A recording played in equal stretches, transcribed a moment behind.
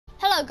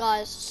Hello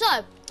guys, so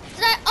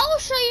today I'll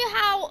show you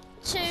how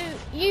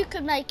you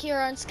can make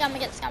your own scam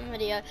get scam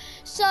video.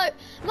 So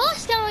my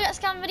scam get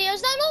scam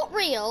videos, they're not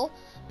real,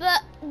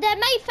 but they're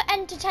made for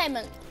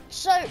entertainment.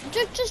 So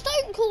just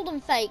don't call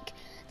them fake.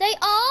 They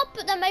are,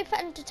 but they're made for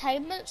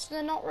entertainment, so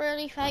they're not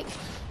really fake.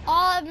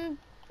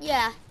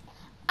 Yeah.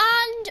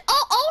 And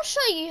I'll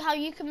show you how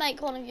you can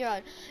make one of your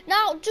own.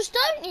 Now, just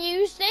don't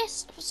use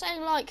this for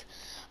saying like,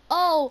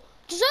 oh,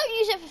 just don't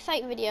use it for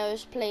fake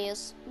videos,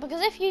 please.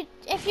 Because if you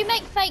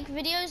make fake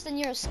videos, then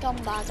you're a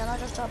scumbag, and I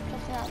just dropped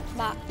off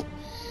that.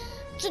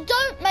 So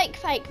don't make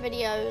fake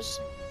videos.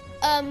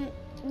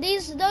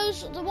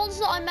 The ones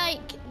that I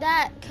make,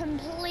 they're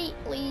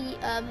completely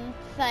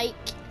fake.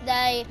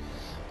 They're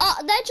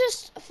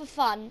just for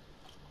fun.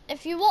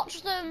 If you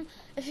watch them,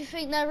 if you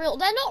think they're real,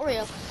 they're not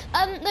real.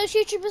 Those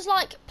YouTubers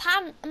like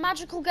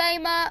Magical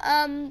Gamer,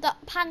 that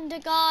Panda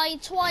guy,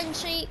 Twine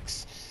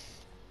Cheeks.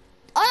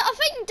 I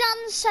think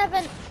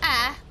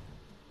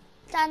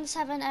Dan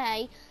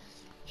 7A,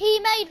 he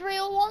made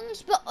real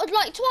ones, but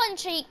like Twine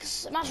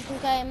Cheeks, Magical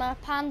Gamer,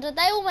 Panda,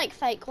 they all make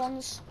fake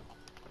ones.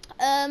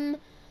 And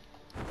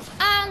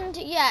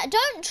yeah,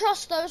 don't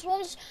trust those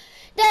ones.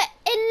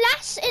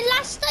 Unless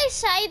they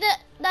say that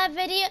their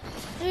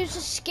videos are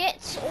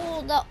skits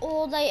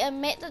or they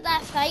admit that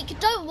they're fake,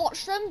 don't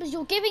watch them because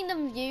you're giving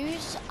them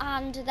views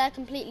and they're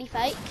completely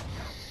fake.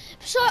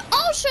 So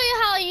I'll show you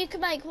how you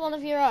can make one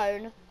of your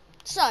own.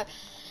 So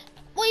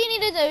what you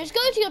need to do is go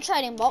to your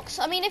trading box.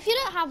 I mean, if you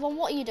don't have one,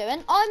 what are you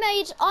doing? I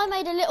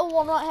made a little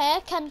one right here,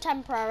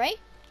 contemporary.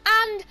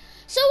 And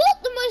so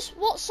what the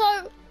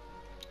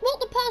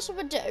person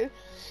would do,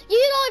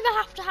 you'd either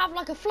have to have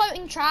like a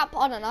floating trap.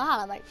 I don't know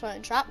how to make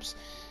floating traps.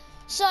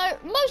 So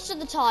most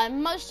of the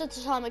time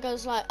it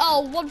goes like,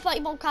 oh,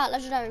 131 cat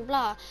legendary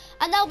blah,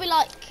 and they'll be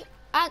like,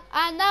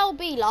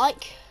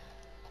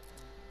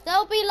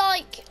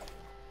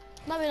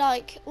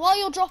 while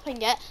you're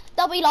dropping it,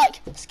 they'll be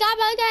like,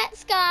 scammer get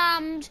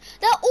scammed.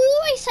 They'll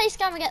always say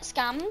scammer get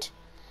scammed,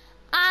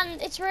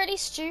 and it's really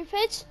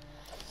stupid.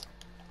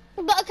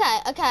 But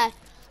okay.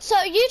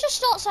 So you just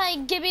start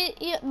saying, give me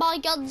my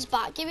guns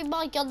back,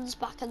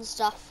 and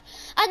stuff.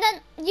 And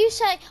then you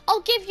say,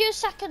 I'll give you a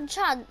second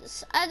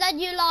chance. And then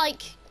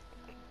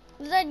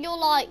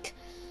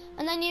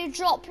you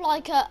drop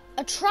like a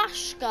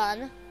trash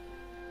gun.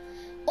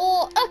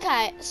 Or,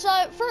 okay,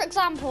 so for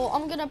example,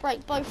 I'm gonna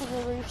break both of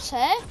the roofs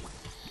here.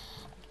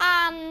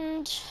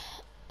 And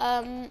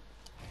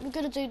we're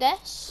gonna do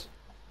this.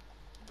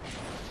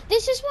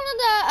 This is one of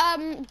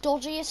the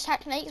dodgiest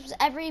techniques because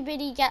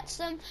everybody gets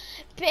them.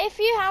 But if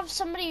you have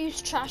somebody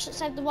who's trash that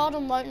saved the world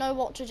and won't know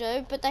what to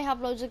do, but they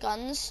have loads of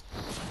guns,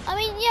 I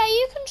mean, yeah,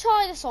 you can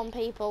try this on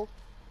people.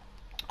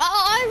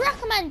 I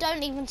recommend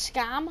don't even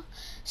scam.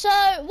 So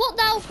what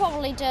they'll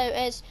probably do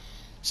is,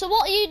 so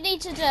what you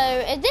need to do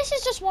is, this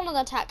is just one of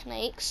the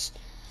techniques.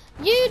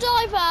 You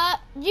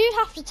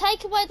have to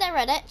take away their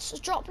edits,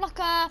 drop like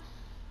a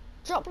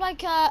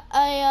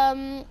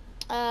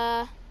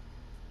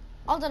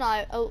I don't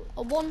know,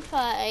 a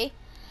 130,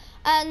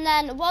 and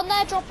then when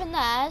they're dropping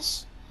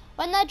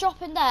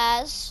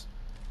theirs,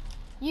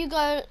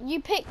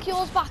 you pick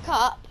yours back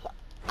up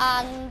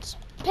and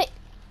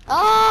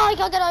I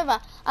gotta get over,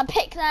 and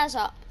pick theirs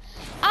up.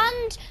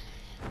 And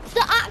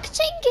the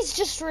acting is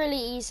just really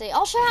easy.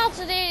 I'll show you how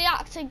to do the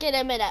acting in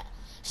a minute.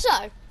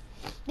 So,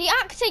 the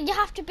acting, you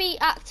have to be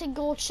acting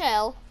all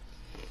chill.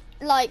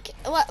 Like,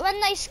 when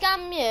they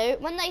scam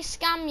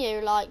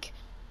you, like,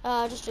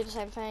 just do the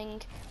same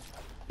thing.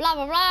 Blah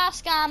blah blah,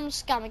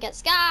 scammer get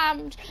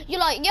scammed. You're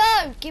like,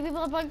 yo, give me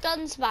my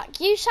guns back.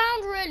 You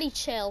sound really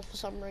chill for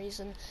some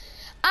reason.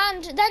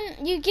 And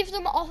then you give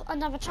them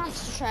another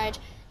chance to trade.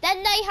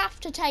 Then they have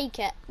to take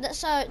it.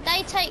 So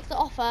they take the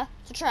offer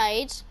to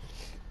trade.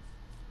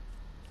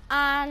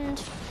 And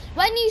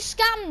when you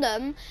scam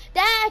them,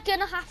 they're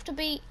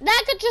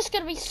just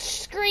gonna be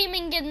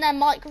screaming in their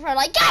microphone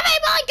like, give me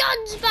my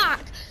guns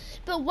back!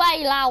 But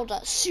way louder,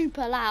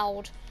 super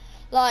loud.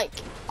 Like,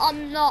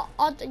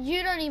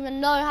 you don't even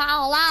know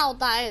how loud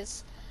that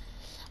is.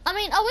 I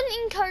mean, I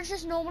wouldn't encourage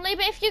this normally,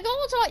 but if you go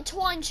onto like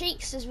Twine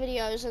Cheeks'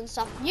 videos and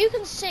stuff, you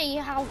can see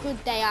how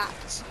good they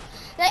act.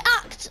 They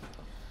act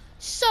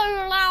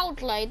so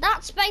loudly.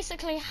 That's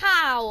basically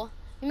how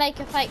you make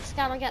a fake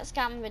scammer get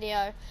scam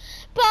video.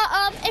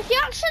 But if you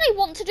actually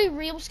want to do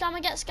real scammer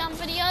get scam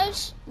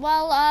videos,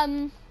 well,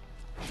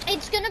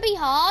 it's gonna be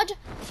hard.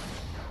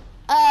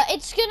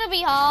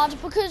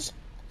 Because,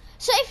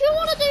 so if you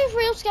want to do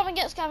real scam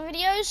get scam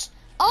videos,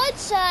 I'd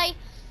say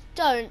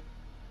don't.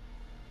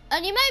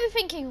 And you may be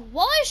thinking,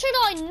 why should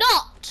I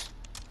not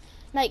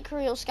make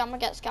real scam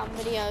get scam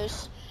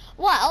videos?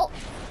 Well,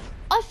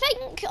 I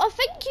think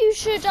you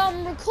should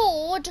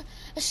record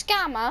a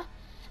scammer,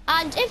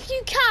 and if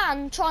you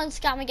can, try and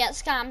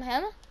scammed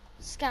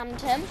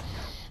him.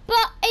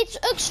 But it's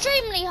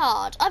extremely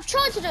hard. I've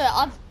tried to do it.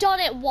 I've done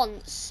it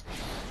once,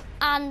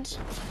 and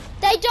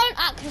they don't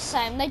act the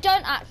same. They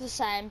don't act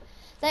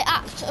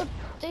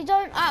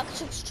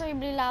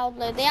extremely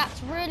loudly. They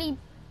act really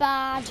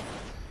bad.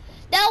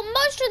 Now,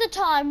 most of the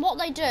time, what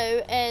they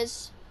do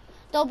is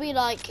they'll be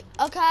like,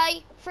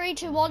 okay, 3,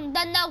 2, 1.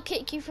 Then they'll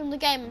kick you from the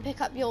game and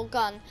pick up your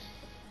gun.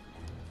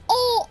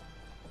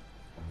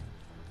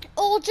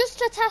 Or just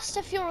to test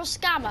if you're a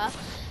scammer.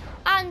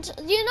 And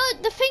you know,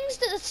 the things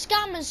that the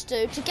scammers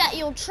do to get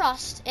your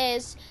trust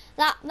is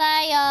that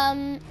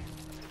they're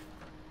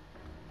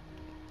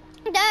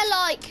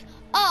like,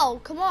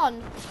 oh, come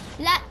on,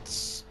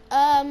 let's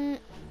they're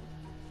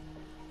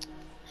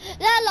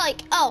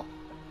like, oh,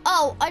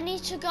 I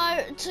need to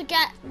go to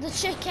get the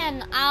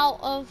chicken out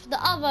of the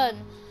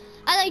oven,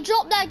 and they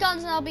drop their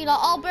guns and they'll be like,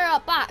 I'll be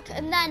right back.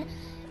 And then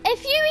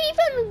if you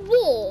even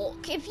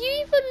walk, if you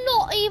even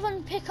not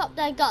even pick up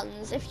their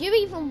guns, if you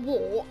even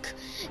walk,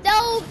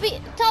 they'll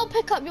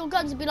pick up your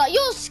guns and be like,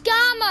 you're a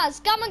scammer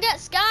get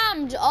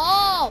scammed.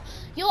 Oh,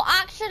 you're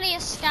actually a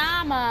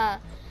scammer.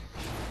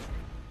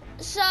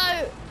 So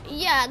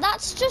yeah,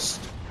 that's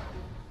just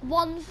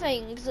one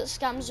thing that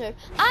scams do.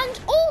 And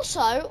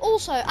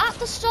also at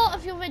the start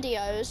of your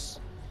videos,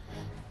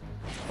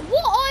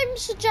 what I'm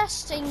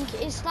suggesting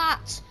is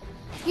that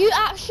you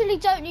actually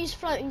don't use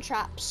floating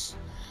traps.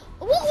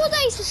 What will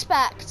they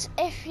suspect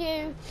if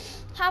you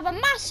have a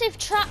massive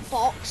trap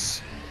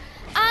box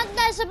and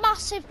there's a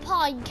massive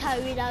pine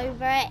cone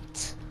over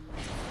it?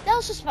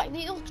 They'll suspect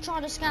that you're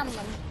trying to scam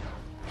them.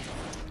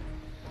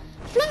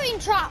 Floating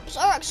traps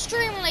are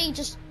extremely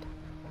just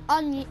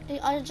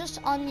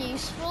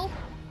unuseful.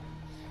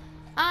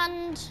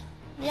 And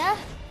yeah.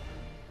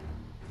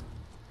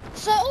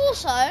 So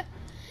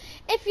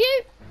if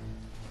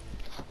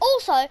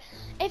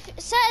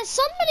there's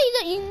somebody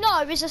that you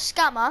know is a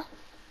scammer,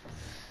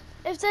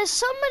 if there's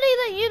somebody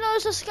that you know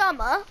is a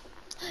scammer,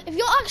 if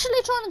you're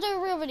actually trying to do a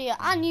real video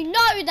and you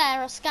know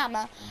they're a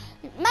scammer,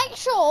 make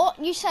sure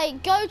you say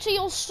go to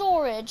your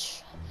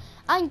storage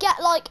and get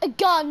like a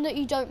gun that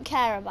you don't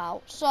care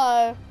about.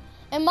 So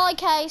in my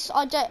case,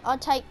 I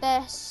take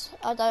this.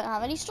 I don't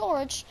have any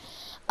storage.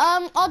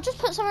 I'll just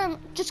put something.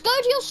 Just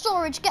go to your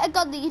storage, get a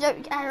gun that you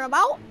don't care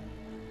about.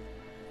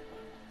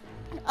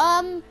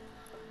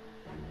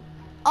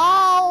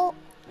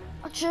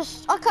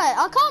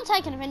 I can't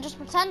take anything, just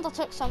pretend I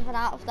took something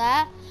out of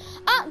there.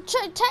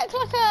 Take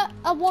like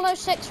a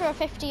 106 or a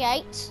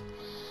 58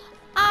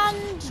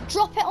 and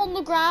drop it on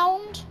the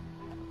ground.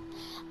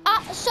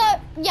 So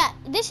yeah,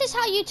 this is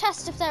how you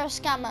test if they're a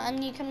scammer,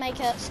 and you can make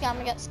a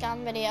scammer get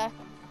scammed video.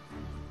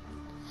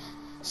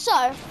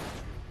 So,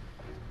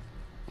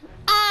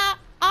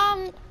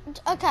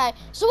 okay,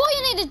 so what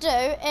you need to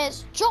do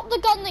is drop the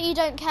gun that you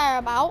don't care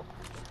about.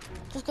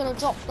 Just gonna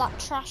drop that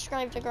trash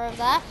gravedigger over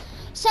there.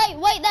 Say,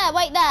 wait there,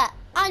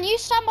 and you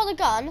stand by the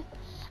gun,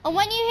 and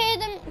when you hear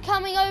them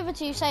coming over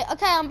to you, say,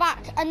 okay, I'm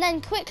back, and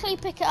then quickly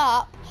pick it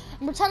up,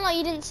 and pretend like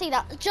you didn't see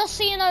that, just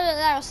so you know that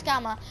they're a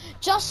scammer.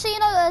 Just so you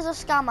know that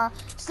there's a scammer,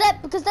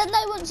 because then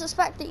they wouldn't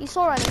suspect that you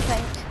saw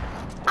anything,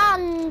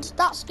 and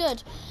that's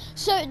good.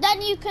 So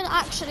then you can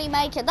actually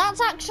make it.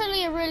 That's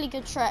actually a really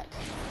good trick.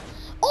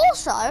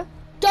 Also,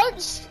 don't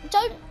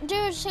do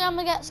a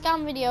scammer get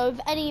scam video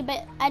with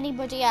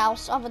anybody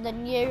else other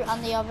than you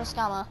and the other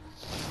scammer.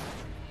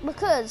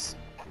 Because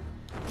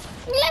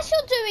unless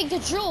you're doing a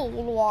dual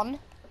one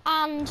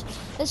and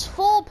there's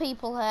 4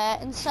 people here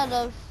instead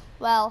of,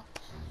 well,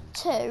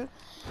 2,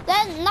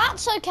 then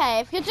that's okay.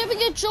 If you're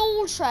doing a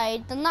dual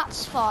trade, then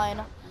that's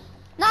fine.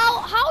 Now,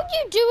 how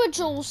you do a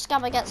dual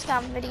scammer get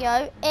scam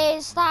video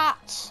is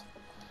that,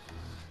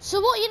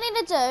 so what you need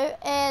to do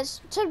is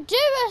to do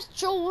a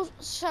dual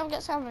scammer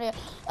get scam video.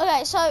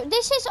 Okay, so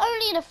this is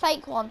only in a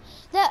fake one.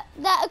 They're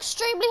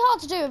extremely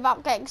hard to do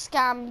without getting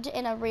scammed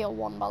in a real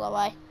one, by the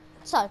way.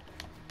 So,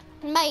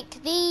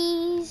 make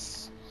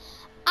these,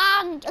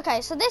 and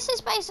okay, so this is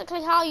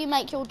basically how you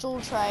make your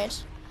dual trade.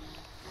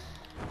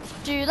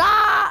 Do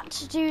that,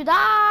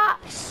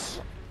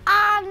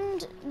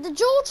 and the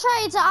dual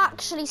trades are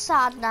actually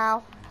sad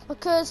now,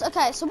 because,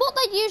 okay, so what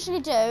they usually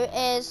do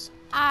is,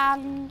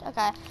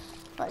 okay,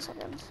 wait a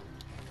second.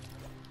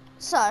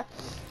 So,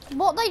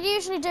 what they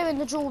usually do in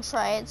the dual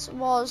trades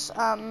was,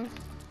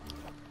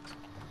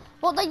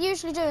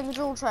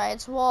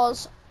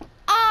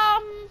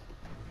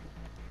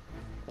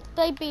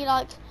 they'd be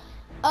like,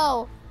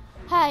 oh,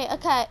 hey,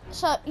 okay,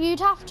 so you'd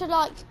have to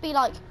like be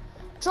like,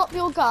 drop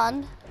your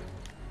gun.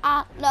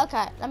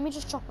 Okay, let me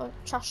just drop a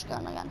trash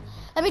gun again.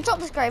 Let me drop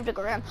this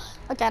gravedigger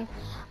again.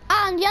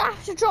 And you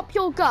have to drop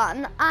your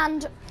gun,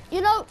 and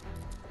you know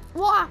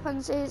what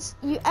happens is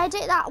you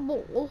edit that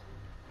wall.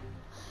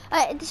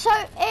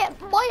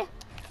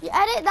 You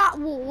edit that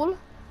wall,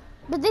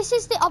 but this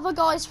is the other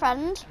guy's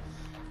friend.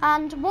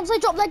 And once they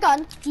drop their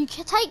gun, you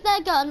can take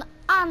their gun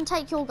and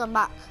take your gun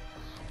back.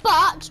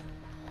 But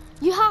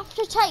you have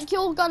to take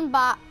your gun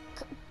back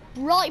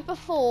right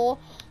before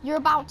you're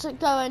about to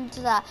go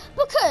into there,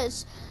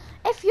 because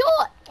if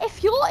you're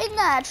in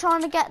there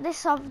trying to get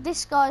this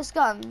guy's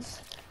guns,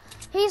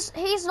 he's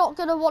not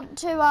gonna want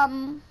to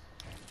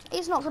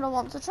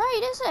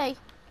trade, is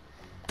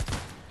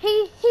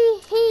he?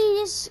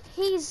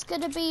 He's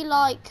gonna be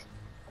like,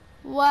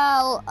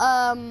 well,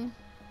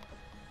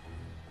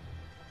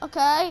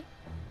 okay.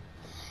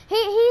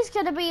 He's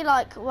gonna be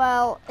like,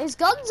 well, his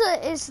guns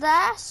is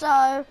there,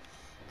 so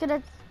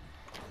gonna,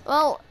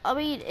 well, I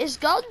mean, his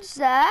gun's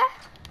there,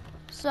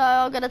 so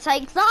I'm gonna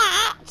take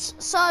that.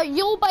 So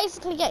you're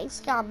basically getting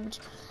scammed.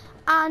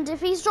 And if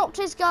he's dropped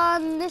his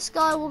gun, this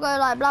guy will go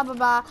like blah blah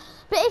blah.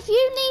 But if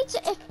you need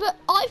to, but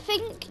I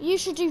think you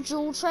should do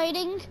dual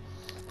trading,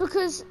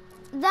 because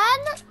then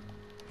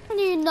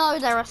you know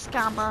they're a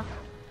scammer.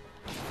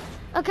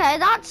 Okay,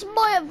 that's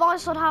my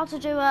advice on how to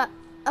do a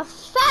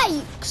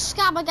fake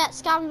scammer get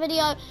scammed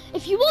video.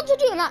 If you want to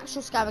do an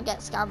actual scammer get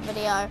scammed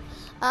video,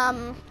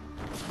 a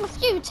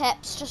few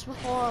tips just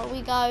before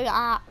we go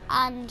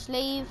and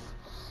leave.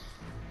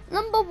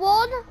 Number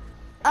one,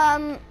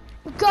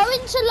 go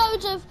into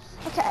loads of,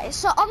 okay,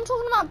 so I'm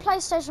talking about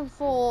PlayStation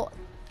 4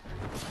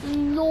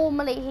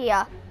 normally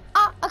here.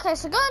 Okay,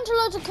 so go into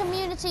loads of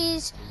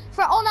communities.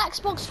 For on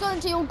Xbox, go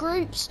into your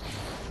groups.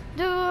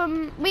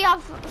 We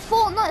have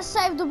Fortnite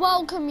Save the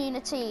World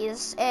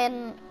communities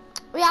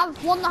we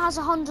have one that has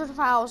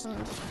 100,000.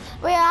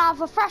 We have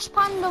a Fresh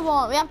Panda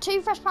one. We have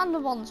 2 Fresh Panda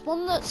ones.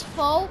 One that's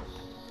full,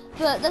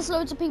 but there's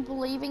loads of people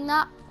leaving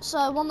that.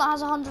 So one that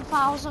has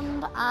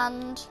 100,000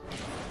 and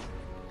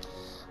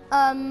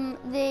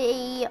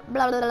the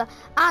blah, blah, blah,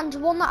 and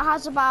one that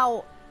has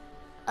about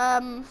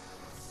I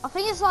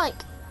think it's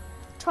like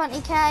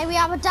 20k. We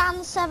have a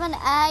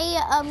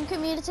Dan7A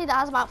community that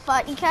has about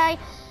 30k.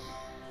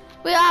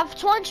 We have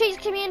Twine Cheats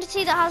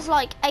community that has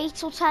like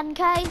 8 or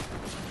 10k.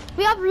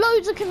 We have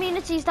loads of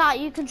communities that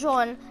you can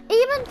join.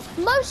 Even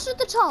most of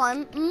the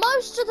time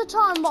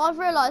what I've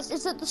realised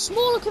is that the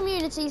smaller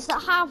communities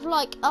that have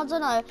like, I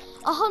don't know,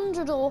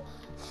 100 or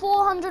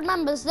 400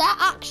 members, they're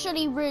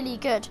actually really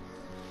good.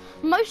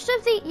 Most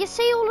of you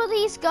see all of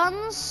these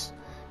guns?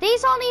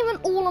 These aren't even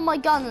all of my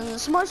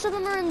guns. Most of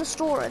them are in the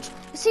storage.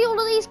 You see all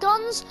of these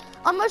guns?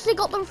 I mostly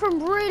got them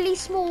from really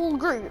small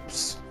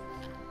groups.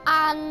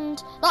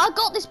 And like, I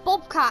got this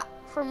Bobcat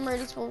from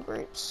really small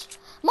groups.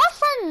 My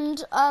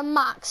friend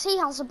Max, he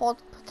has a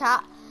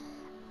Bobcat,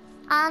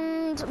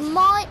 and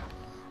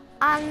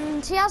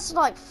he has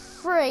like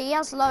 3. He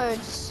has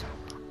loads.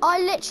 I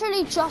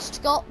literally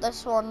just got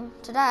this one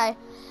today,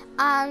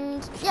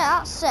 and yeah,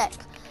 that's sick.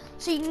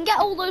 So you can get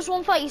all those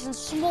 130s in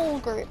small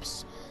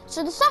groups.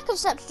 So the second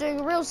step to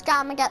doing a real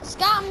scam and get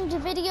scammed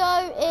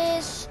video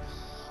is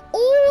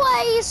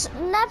always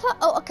never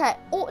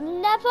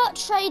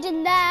trade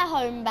in their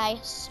home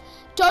base.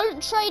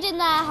 Don't trade in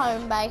their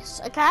home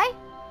base, okay?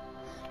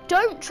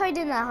 Don't trade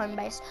in their home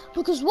base,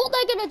 because what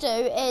they're going to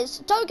do is,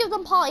 don't give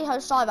them party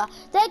host either.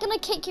 They're going to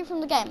kick you from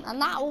the game, and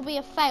that will be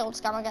a failed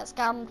scam and get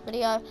scammed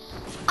video.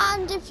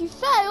 And if you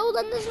fail,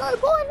 then there's no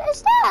point,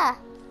 it's there.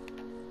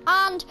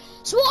 And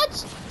so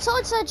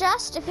I'd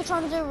suggest, if you're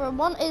trying to do a real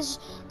one, is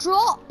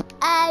drop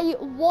a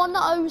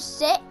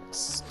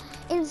 106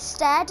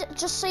 instead,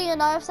 just so you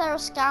know if they're a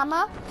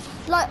scammer.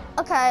 Like,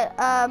 okay,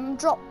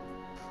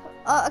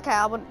 okay,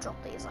 I wouldn't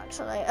drop these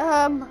actually.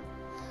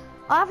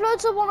 I have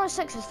loads of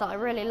 106s that I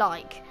really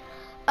like.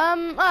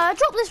 I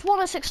dropped this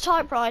 106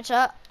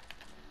 typewriter,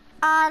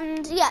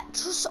 and yeah,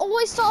 just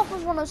always start off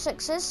with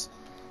 106s,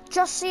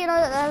 just so you know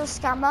that they're a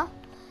scammer.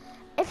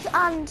 If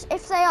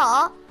they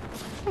are,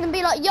 then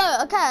be like, yo,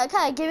 okay,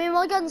 give me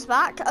my guns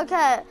back.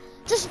 Okay,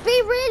 just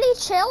be really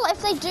chill if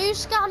they do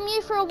scam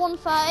you for a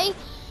 130.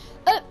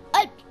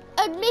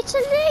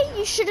 Admittedly,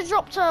 you should have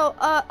dropped a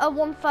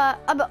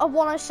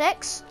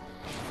 106.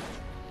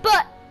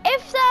 But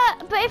if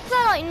they're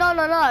like,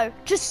 no,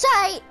 just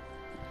say,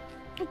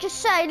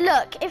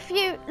 look, if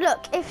you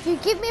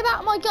give me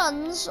back my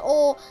guns,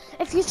 or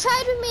if you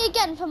trade with me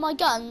again for my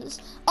guns,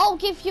 I'll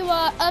give you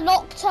a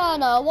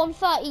Nocturno, a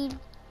 130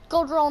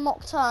 God Roll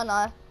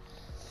Nocturno.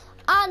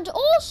 And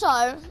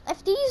also,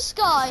 if these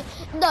guys,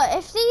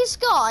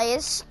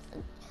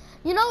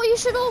 you know what you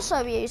should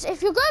also use?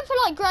 If you're going for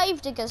like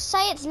Gravediggers,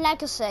 say it's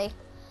Legacy,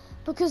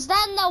 because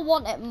then they'll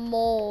want it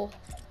more.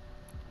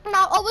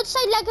 Now, I would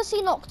say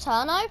Legacy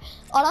Nocturno.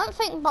 I don't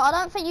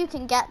think you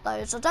can get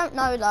those. I don't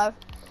know though.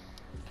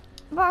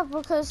 But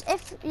because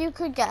if you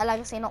could get a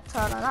Legacy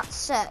Nocturno, that's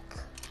sick.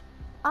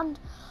 And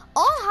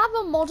I have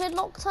a modded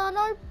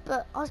Nocturno,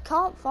 but I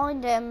can't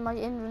find it in my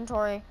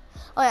inventory.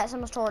 Oh yeah, it's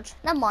in my storage.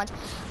 Never mind.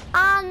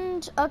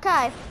 And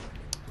okay.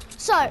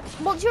 So,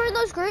 once you're in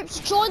those groups,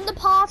 join the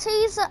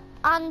parties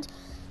and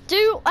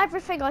do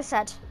everything I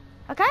said.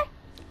 Okay?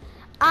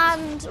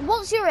 And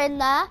once you're in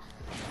there,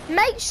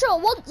 make sure,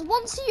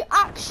 once you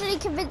actually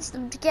convince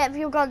them to give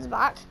your guns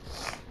back,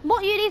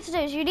 what you need to do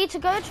is you need to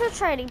go to a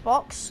trading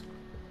box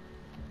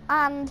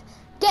and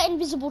get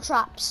invisible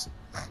traps.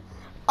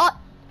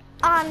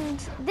 And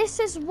this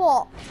is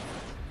what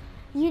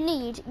you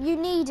need. You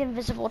need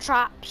invisible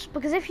traps,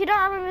 because if you don't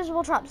have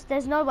invisible traps,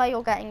 there's no way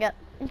you're getting it.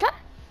 Okay?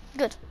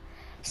 Good.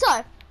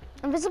 So,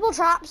 invisible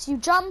traps, you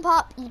jump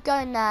up, you go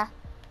in there.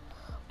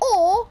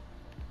 Or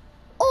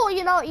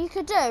you know what you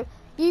could do?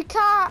 You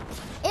can,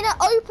 in an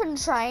open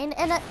trade,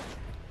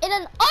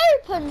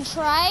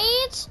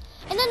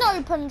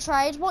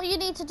 what you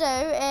need to do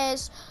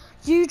is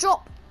you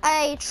drop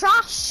a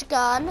trash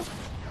gun,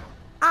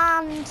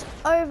 and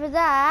over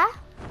there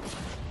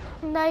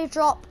they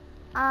drop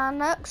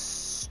an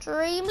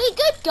extremely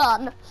good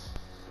gun.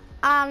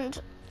 And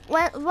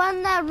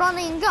when they're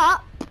running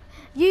up,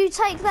 you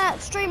take their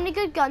extremely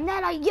good gun.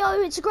 They're like,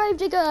 yo, it's a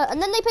gravedigger,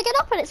 and then they pick it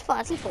up and it's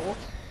 34.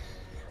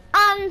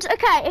 And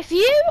okay, if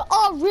you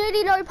are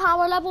really low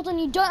power leveled and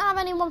you don't have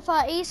any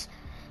 130s,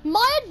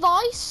 my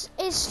advice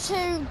is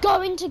to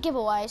go into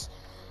giveaways.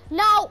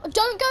 Now,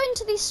 don't go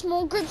into these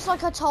small groups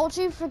like I told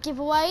you for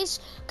giveaways.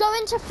 Go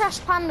into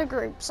Fresh Panda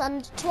groups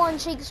and Twine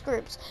Cheeks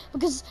groups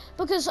because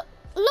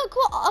look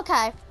what,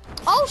 okay,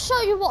 I'll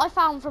show you what I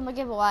found from a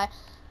giveaway.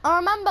 I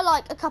remember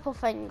like a couple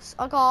things.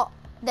 I got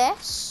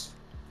this,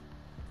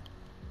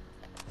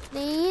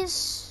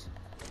 these,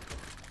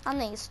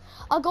 and these.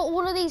 I got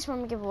all of these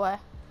from a giveaway.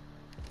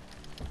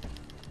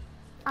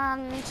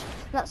 And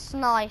that's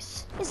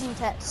nice, isn't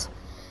it?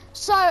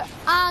 So,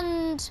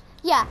 and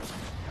yeah.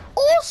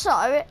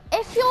 Also,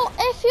 if you're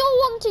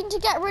wanting to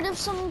get rid of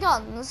some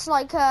guns,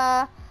 like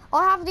I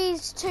have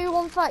these two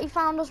 130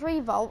 Founders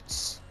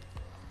Revolts.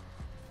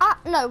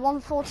 No,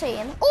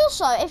 114.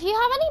 Also, if you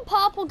have any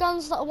purple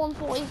guns that are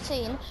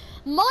 114,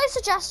 my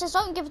suggestion is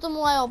don't give them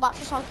away or batch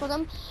recycle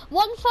them.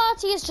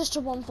 130 is just a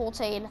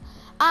 114,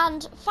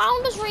 and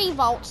Founders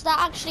Revolts, they're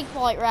actually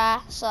quite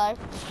rare.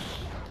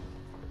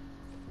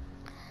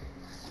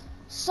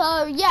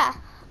 So yeah,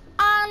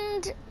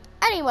 and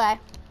anyway,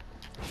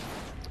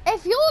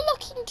 if you're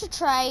looking to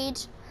trade,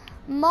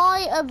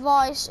 my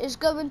advice is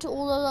go into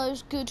all of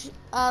those good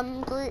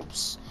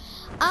groups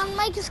and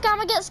make a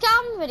scammer get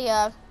scammed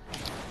video.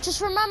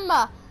 Just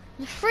remember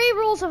the 3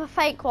 rules of a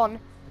fake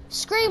one: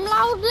 scream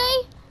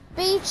loudly,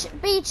 be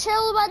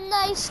chill when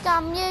they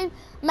scam you,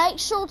 make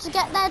sure to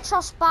get their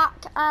trust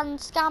back, and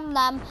scam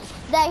them,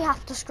 they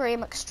have to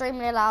scream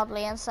extremely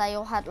loudly and say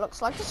your head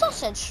looks like a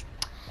sausage.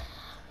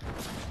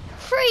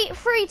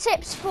 Free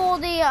tips for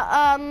the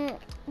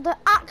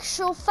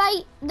actual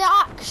real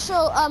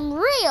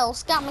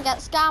scammer get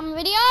scam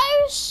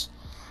videos.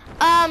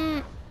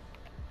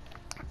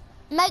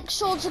 Make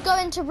sure to go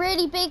into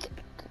really big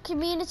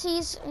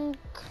communities and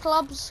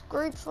clubs,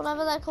 groups,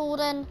 whatever they're called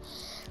in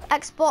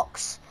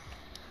Xbox,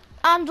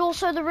 and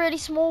also the really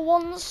small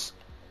ones.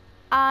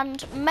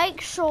 And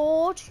make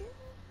sure to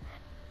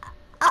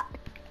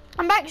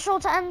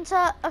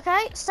enter.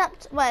 Okay,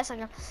 wait a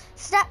second.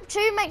 Step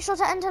 2, make sure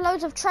to enter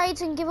loads of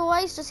trades and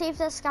giveaways to see if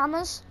there's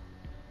scammers.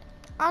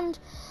 And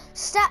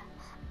step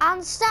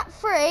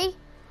 3,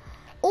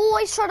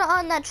 always try to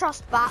earn their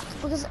trust back,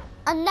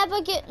 and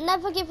never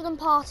give them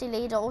party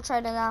leader or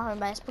trade in their home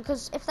base,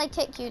 because if they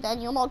kick you,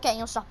 then you're not getting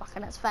your stuff back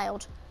and it's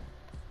failed.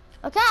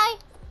 Okay,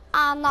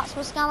 and that's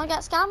my Scammer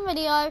Get Scam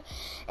video.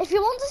 If you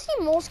want to see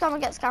more Scammer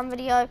Get Scam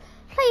video,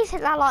 please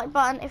hit that like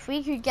button. If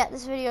we could get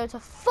this video to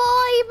 5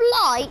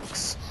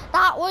 likes,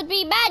 that would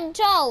be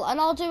mental, and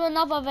I'll do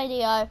another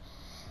video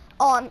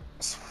on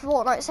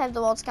Fortnite Save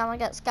the World Scammer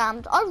Get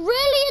Scammed. I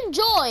really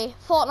enjoy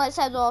Fortnite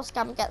Save the World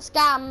Scammer Get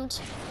Scammed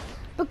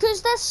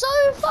because they're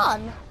so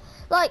fun.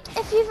 Like,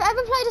 if you've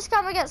ever played a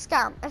Scammer Get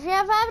Scammed, if you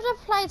ever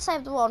played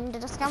Save the World and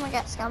did a Scammer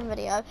Get Scam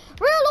video,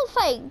 real or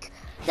fake,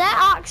 they're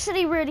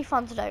actually really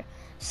fun to do.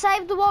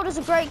 Save the World is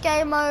a great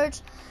game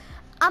mode,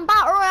 and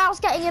Battle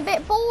Royale's getting a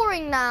bit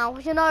boring now.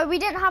 You know, we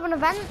didn't have an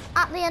event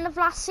at the end of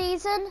last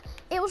season.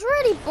 It was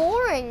really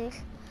boring.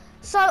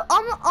 So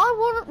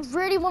I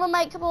really want to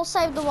make more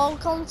Save the World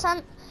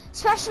content,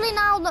 especially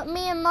now that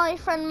me and my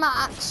friend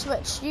Max,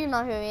 which you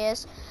know who he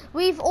is,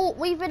 we've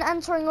been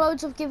entering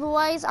loads of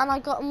giveaways, and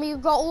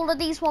we've got all of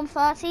these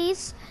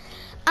 130s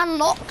and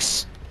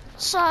locks.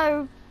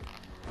 So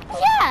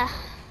yeah.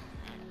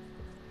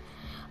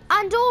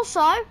 And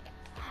also,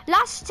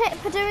 last tip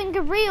for doing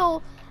a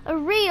real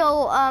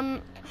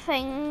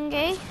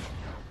thingy: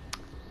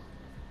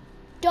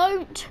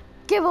 don't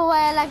give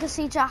away a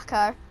Legacy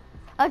Jacko.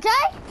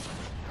 Okay?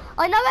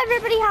 I know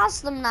everybody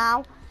has them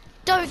now.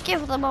 Don't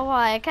give them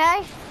away,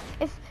 okay?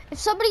 If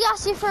somebody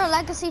asks you for a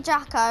Legacy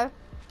Jacko,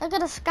 they're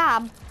gonna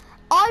scam.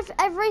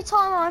 Every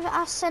time I've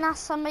asked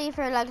somebody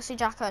for a Legacy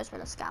Jacko, it's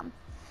been a scam.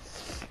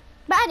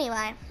 But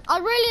anyway,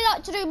 I'd really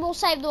like to do more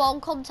Save the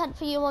World content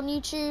for you on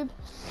YouTube.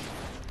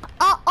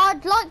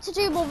 I'd like to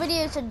do more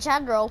videos in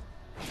general.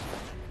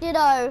 You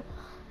know,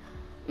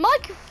 my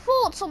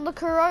thoughts on the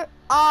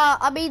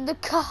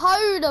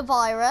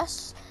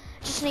coronavirus.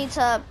 Just need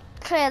to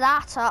clear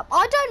that up.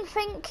 I don't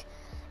think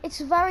it's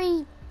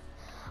very.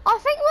 I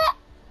think we're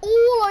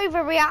all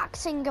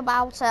overreacting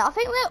about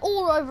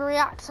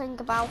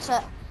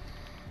it.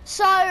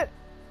 So,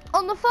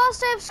 on the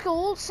first day of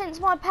school, since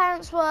my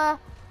parents were,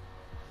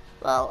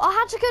 I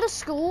had to go to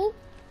school,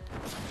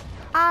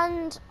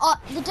 and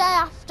the day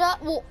after,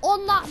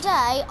 on that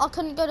day, I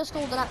couldn't go to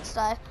school the next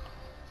day.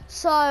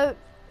 So,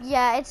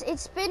 yeah,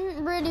 it's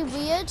been really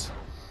weird.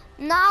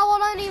 Now I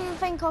don't even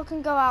think I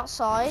can go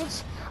outside.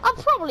 I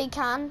probably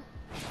can,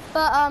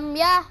 but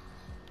yeah.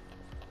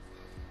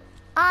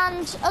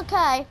 And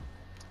okay,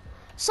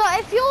 so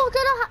if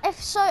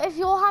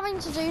you're having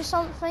to do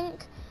something,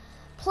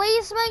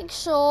 please make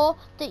sure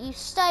that you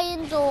stay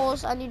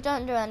indoors and you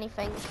don't do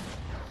anything.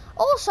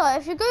 Also,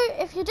 if you're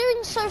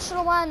doing social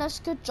awareness,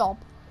 good job.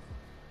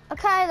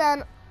 Okay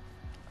then.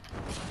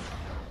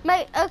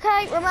 Mate,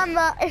 okay,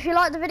 remember, if you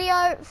like the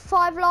video,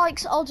 5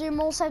 likes, I'll do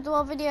more Save the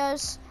World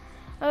videos.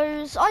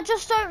 I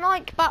just don't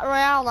like Battle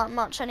Royale that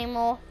much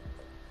anymore.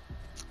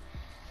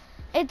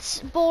 It's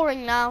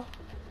boring now.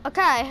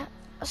 Okay,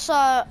 so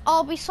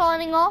I'll be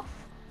signing off.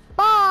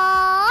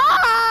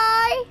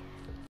 Bye!